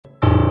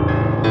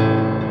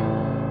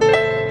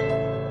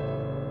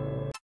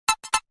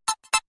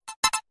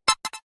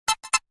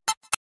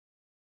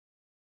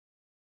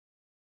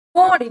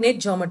Coordinate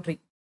geometry.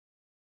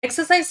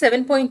 Exercise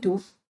 7.2,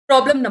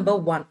 problem number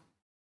 1.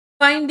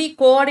 Find the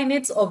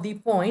coordinates of the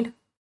point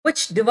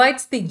which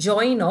divides the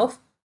join of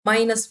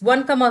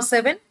 -1,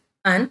 7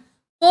 and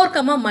 4,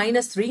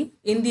 -3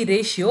 in the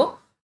ratio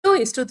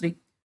 2:3.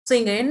 So,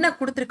 இங்க என்ன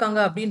கொடுத்திருக்காங்க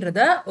அப்படின்றத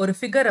ஒரு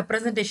figure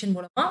representation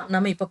மூலமா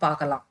நம்ம இப்ப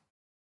பார்க்கலாம்.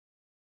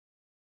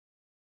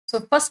 So,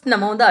 first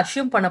நம்ம வந்து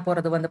assume பண்ண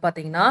போறது வந்து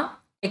பாத்தீங்கன்னா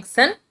x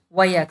and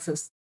y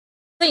axis.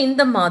 So,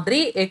 இந்த மாதிரி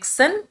x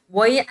and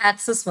y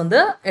axis வந்து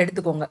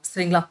எடுத்துக்கோங்க.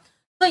 சரிங்களா?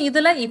 So,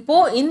 இதுல இப்போ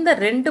இந்த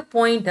ரெண்டு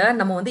பாயிண்ட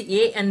நம்ம வந்து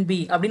A and B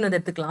அப்படின்னு வந்து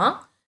எடுத்துக்கலாம்.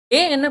 A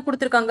என்ன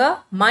கொடுத்திருக்காங்க?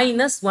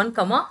 -1,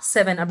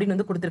 7 அப்படின்னு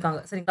வந்து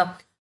கொடுத்திருக்காங்க. சரிங்களா?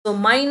 So,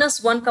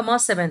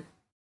 -1, 7.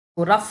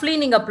 ரஃப்லி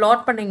நீங்க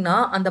பிளாட் பண்ணீங்கன்னா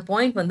அந்த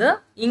பாயிண்ட் வந்து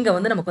இங்க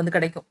வந்து நமக்கு வந்து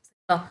கிடைக்கும்.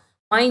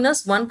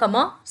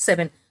 -1,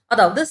 7.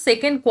 அதாவது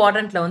செகண்ட்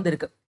குவாட்ரண்ட்ல வந்து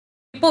இருக்கு.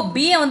 இப்போ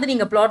B வந்து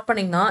நீங்க பிளாட்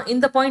பண்ணீங்கன்னா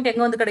இந்த பாயிண்ட்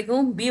எங்க வந்து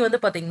கிடைக்கும்? B வந்து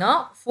பாத்தீங்கன்னா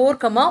 4,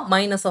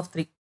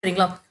 -3.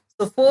 சரிங்களா?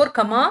 So 4,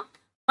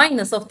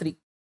 -3.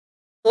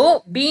 So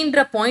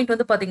Bன்ற பாயிண்ட்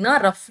வந்து பாத்தீங்கன்னா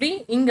ரஃப்லி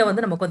இங்க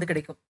வந்து நமக்கு வந்து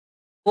கிடைக்கும்.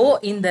 ஓ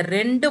இந்த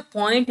ரெண்டு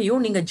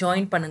பாயிண்டையும் நீங்க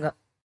ஜாயின் பண்ணுங்க.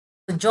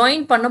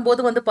 ஜாயின்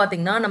பண்ணும்போது வந்து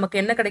பாத்தீங்கன்னா நமக்கு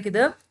என்ன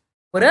கிடைக்குது?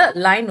 ஒரு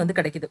லைன் வந்து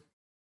கிடைக்குது.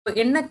 இப்போ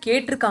என்ன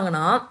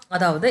கேட்டிருக்காங்கன்னா,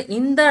 அதாவது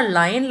இந்த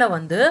லைன்ல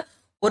வந்து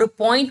ஒரு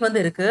பாயிண்ட் வந்து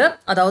இருக்கு.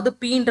 அதாவது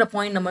Pன்ற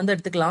பாயிண்ட் நம்ம வந்து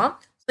எடுத்துக்கலாம்.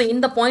 ஸோ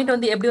இந்த பாயிண்ட்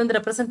வந்து எப்படி வந்து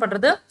ரெப்ரசென்ட்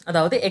பண்றது?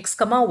 அதாவது x,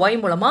 y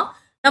மூலமா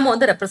நம்ம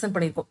வந்து ரெப்ரசென்ட்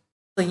பண்ணியிருக்கோம்.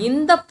 ஸோ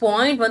இந்த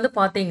பாயிண்ட் வந்து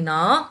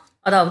பாத்தீங்கன்னா,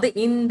 அதாவது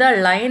இந்த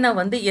லைனை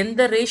வந்து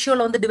எந்த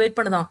ரேஷியோல வந்து டிவைட்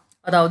பண்ணுதான்?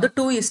 அதாவது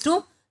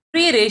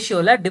 2:3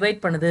 ரேஷியோல டிவைட்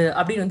பண்ணுது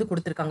அப்படின்னு வந்து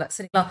கொடுத்துருக்காங்க.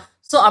 சரிங்களா?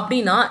 ஸோ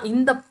அப்படின்னா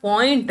இந்த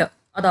பாயிண்ட்,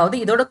 அதாவது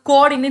இதோட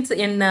கோஆர்டினேட்ஸ்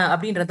என்ன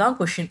அப்படின்றதான்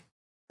கொஸ்டின்.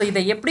 ஸோ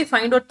இதை எப்படி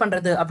ஃபைண்ட் அவுட்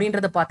பண்றது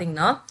அப்படின்றத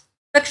பாத்தீங்கன்னா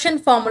செக்ஷன்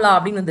ஃபார்முலா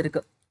அப்படின்னு வந்து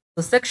இருக்கு.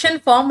 ஸோ செக்ஷன்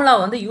ஃபார்முலா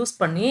வந்து யூஸ்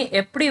பண்ணி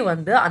எப்படி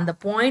வந்து அந்த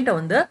பாயிண்ட்டை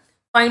வந்து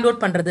ஃபைண்ட்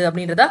அவுட் பண்றது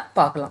அப்படின்றத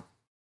பார்க்கலாம்.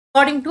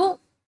 According to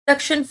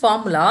section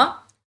formula,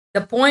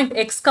 the point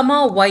x,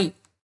 y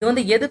இது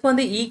வந்து எதுக்கு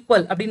வந்து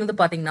ஈக்குவல் அப்படின்னு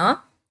வந்து பாத்தீங்கன்னா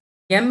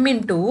m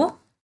into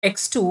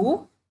x2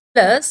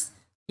 plus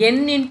n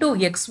into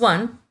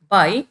x1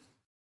 by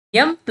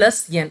m plus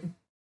n,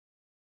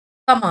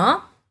 comma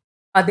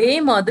அதே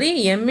மாதிரி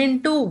m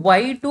into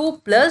y2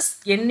 plus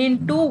n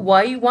into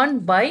y1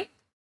 by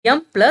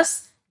m plus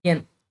n.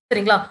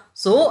 சரிங்களா?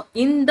 ஸோ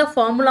இந்த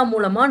ஃபார்முலா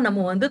மூலமா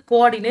நம்ம வந்து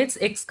கோஆர்டினேட்ஸ்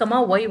x,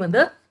 y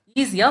வந்து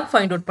ஈஸியா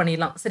ஃபைண்ட் அவுட்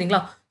பண்ணிடலாம். சரிங்களா?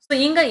 ஸோ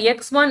இங்க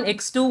x1,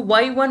 x2,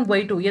 y1,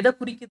 y2 எதை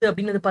குறிக்குது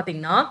அப்படின்னு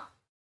பாத்தீங்கன்னா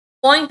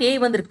பாயிண்ட் A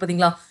வந்து இருக்கு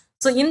பாத்தீங்களா?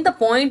 ஸோ இந்த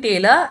பாயிண்ட்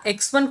ஏல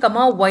x1,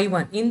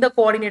 y1 இந்த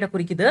கோஆர்டினேட்டை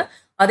குறிக்குது.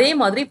 அதே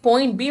மாதிரி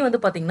பாயிண்ட் B வந்து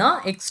பாத்தீங்கன்னா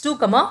x2,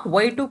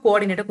 y2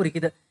 கோஆர்டினேட்டை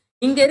குறிக்குது.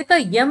 இங்க இருக்க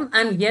m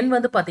and n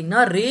வந்து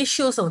பாத்தீங்கன்னா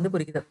ரேஷியோஸை வந்து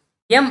குறிக்குது.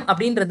 m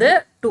அப்படின்றது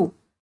 2,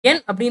 n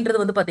அப்படின்றது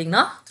வந்து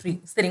பாத்தீங்கன்னா 3.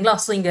 சரிங்களா?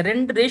 ஸோ இங்க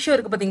ரெண்டு ரேஷியோ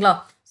இருக்கு பாத்தீங்களா?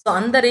 ஸோ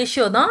அந்த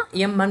ரேஷியோ தான்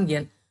m and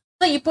n.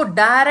 ஸோ இப்போ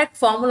டைரக்ட்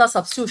ஃபார்முலா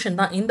சப்ஸ்டியூஷன்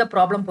தான் இந்த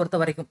ப்ராப்ளம் பொறுத்த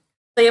வரைக்கும்.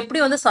 ஸோ எப்படி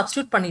வந்து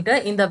சப்ஸ்டியூட் பண்ணிட்டு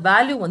இந்த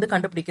வேல்யூ வந்து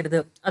கண்டுபிடிக்கிறது,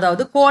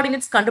 அதாவது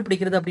கோஆர்டினேட்ஸ்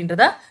கண்டுபிடிக்கிறது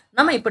அப்படின்றத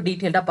நம்ம இப்போ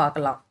டீட்டெயில்டா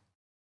பார்க்கலாம்.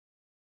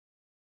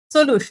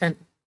 சொல்யூஷன்.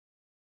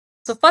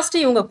 ஸோ ஃபர்ஸ்ட்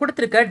இவங்க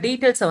கொடுத்துருக்க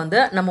டீட்டெயில்ஸை வந்து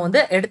நம்ம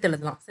வந்து எடுத்து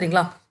எழுதலாம்.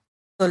 சரிங்களா?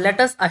 So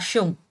let us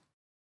assume.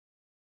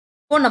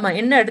 இப்போ நம்ம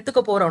என்ன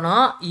எடுத்துக்க போறோம்னா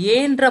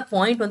ஏன்ற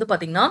பாயிண்ட் வந்து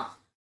பாத்தீங்கன்னா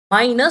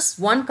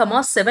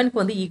 -1, 7க்கு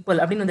வந்து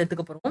ஈக்குவல் அப்படின்னு வந்து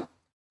எடுத்துக்க போறோம்.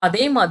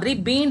 அதே மாதிரி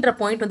Bன்ற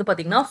பாயிண்ட் வந்து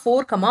பாத்தீங்கன்னா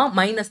 4,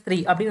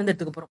 -3 அப்படின்னு வந்து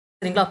எடுத்துக்க போறோம்.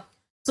 சரிங்களா?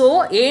 ஸோ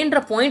ஏன்ற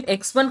பாயிண்ட்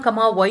x1,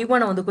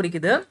 y1 வந்து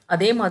குறிக்குது.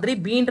 அதே மாதிரி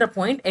Bன்ற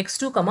பாயிண்ட்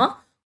x2,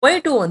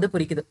 y2 வந்து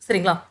குறிக்குது.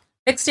 சரிங்களா?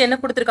 நெக்ஸ்ட் என்ன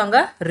கொடுத்துருக்காங்க?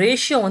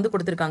 ரேஷியோ வந்து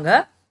கொடுத்துருக்காங்க.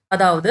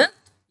 அதாவது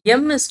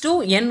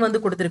m:n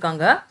வந்து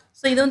கொடுத்துருக்காங்க.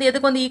 ஸோ இது வந்து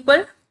எதுக்கு வந்து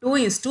ஈக்குவல்?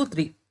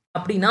 2:3.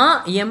 அப்படின்னா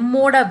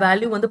எம்மோட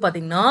வேல்யூ வந்து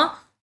பாத்தீங்கன்னா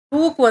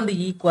 2க்கு வந்து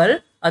ஈக்குவல்.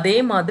 அதே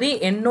மாதிரி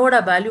என்னோட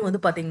வேல்யூ வந்து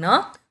பாத்தீங்கன்னா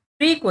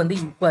 3க்கு வந்து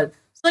ஈக்குவல்.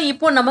 ஸோ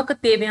இப்போ நமக்கு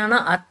தேவையான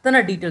அத்தனை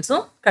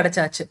டீட்டெயில்ஸும்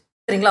கிடைச்சாச்சு.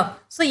 சரிங்களா?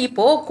 ஸோ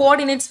இப்போ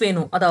கோஆர்டினேட்ஸ்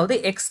வேணும், அதாவது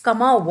x,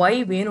 y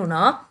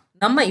வேணும்னா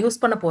நம்ம யூஸ்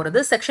பண்ண போறது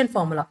section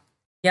formula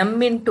m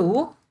into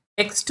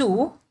x2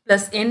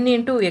 plus n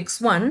into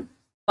x1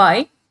 by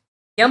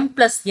m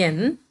plus n,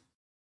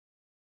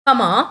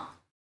 comma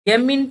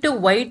m into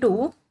y2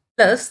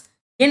 plus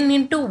n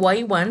into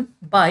y1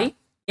 by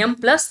m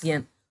plus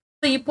n.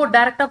 So இப்போ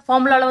டைரக்டா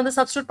ஃபார்முலால வந்து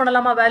சப்ஸ்டியூட்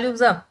பண்ணலாமா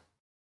வேல்யூஸா?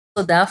 ஸோ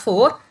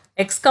therefore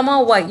x,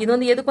 y இது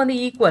வந்து எதுக்கு வந்து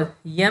equal?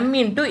 m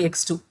into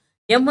x2.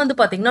 m வந்து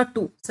பாத்தீங்கன்னா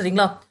 2.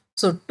 சரிங்களா?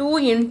 ஸோ 2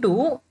 into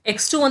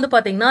x2 வந்து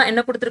பாத்தீங்கன்னா என்ன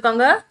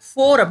கொடுத்துருக்காங்க?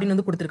 4 அப்படின்னு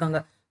வந்து கொடுத்துருக்காங்க.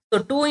 So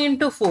 2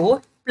 into 4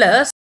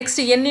 plus next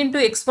n into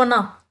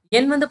x1.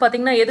 n வந்து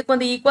பாத்தீங்கன்னா எதுக்கு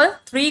வந்து ஈக்குவல்?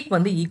 3க்கு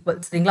வந்து ஈக்குவல்.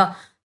 சரிங்களா?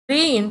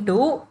 3 into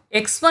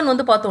x1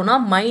 வந்து பார்த்தோம்னா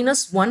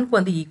 -1க்கு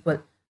வந்து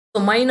equal.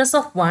 So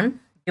 -1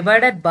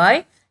 divided by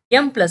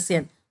m plus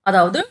n,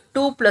 அதாவது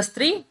 2 plus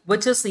 3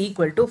 which is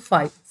equal to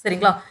 5.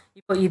 சரிங்களா?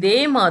 இப்போ இதே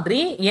மாதிரி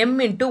m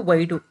into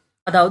y2,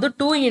 அதாவது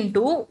 2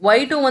 into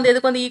y2 வந்து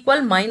எதுக்கு வந்து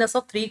ஈக்குவல்?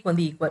 -3க்கு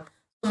வந்து equal.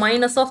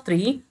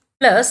 -3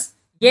 plus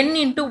n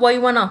into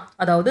y1,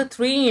 அதாவது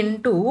 3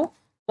 into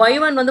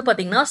y1 வந்து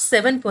பாத்தீங்கன்னா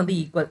 7க்கு வந்து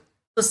equal.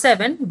 So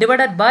 7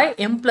 divided by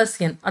m plus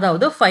n,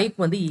 அதாவது 5க்கு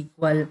வந்து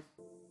equal.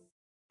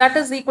 that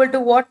is equal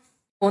to what?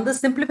 வந்து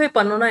simplify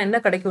பண்ணனும்னா என்ன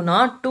கிடைக்கும்னா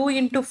 2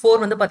 into 4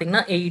 வந்து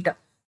பாத்தீங்கன்னா 8.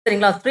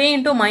 சரிங்களா? 3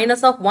 into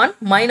minus of 1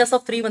 minus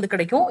of 3 வந்து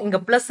கிடைக்கும். இங்க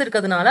plus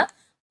இருக்கிறதுனால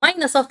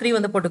minus of 3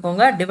 வந்து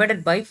போட்டுக்கோங்க divided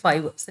by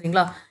 5.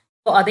 சரிங்களா?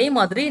 இப்போ அதே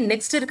மாதிரி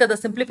next இருக்கிறத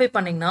simplify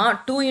பண்ணீங்கன்னா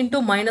 2 into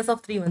minus of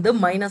 3 வந்து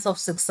minus of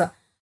 6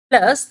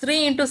 plus 3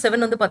 into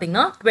 7 வந்து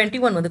பாத்தீங்கன்னா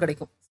 21 வந்து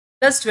கிடைக்கும்.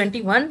 Plus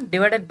 21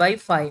 divided by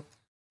 5.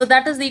 So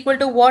that is equal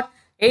to what?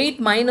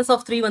 8 minus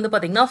of 3 வந்து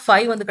பாத்தீங்கன்னா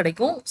 5 வந்து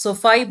கிடைக்கும். So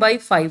 5 by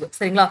 5.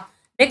 சரிங்களா?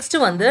 Next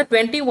வந்து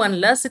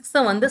 21ல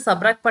 6 வந்து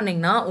subtract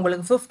பண்ணீங்கன்னா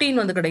உங்களுக்கு 15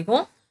 வந்து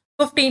கிடைக்கும்.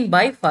 15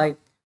 by 5.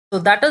 So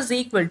that is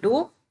equal to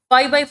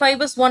 5 by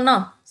 5 is 1.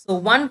 So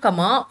 1,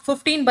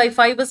 15 by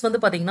 5 is வந்து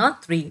பாத்தீங்கன்னா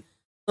 3.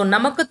 So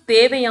நமக்கு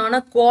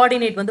தேவையான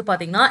coordinate வந்து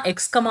பாத்தீங்கன்னா x,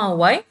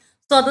 y.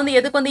 So அது வந்து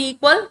எதுக்கு வந்து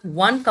equal?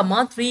 1,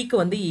 3க்கு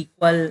வந்து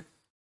equal.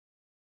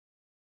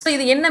 So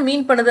இது என்ன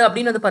மீன் பண்ணுது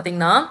அப்படின்னு வந்து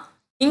பாத்தீங்கன்னா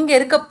இங்க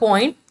இருக்க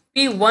பாயிண்ட்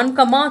P1,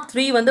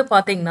 3 வந்து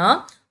பாத்தீங்கன்னா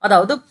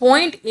அதாவது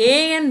பாயிண்ட் A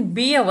and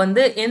B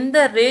வந்து எந்த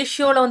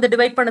ரேஷியோல வந்து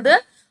டிவைட் பண்ணுது?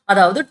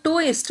 அதாவது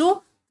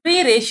 2:3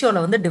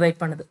 ரேஷியோல வந்து டிவைட்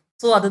பண்ணுது.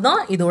 ஸோ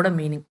அதுதான் இதோட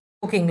மீனிங்.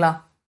 ஓகேங்களா?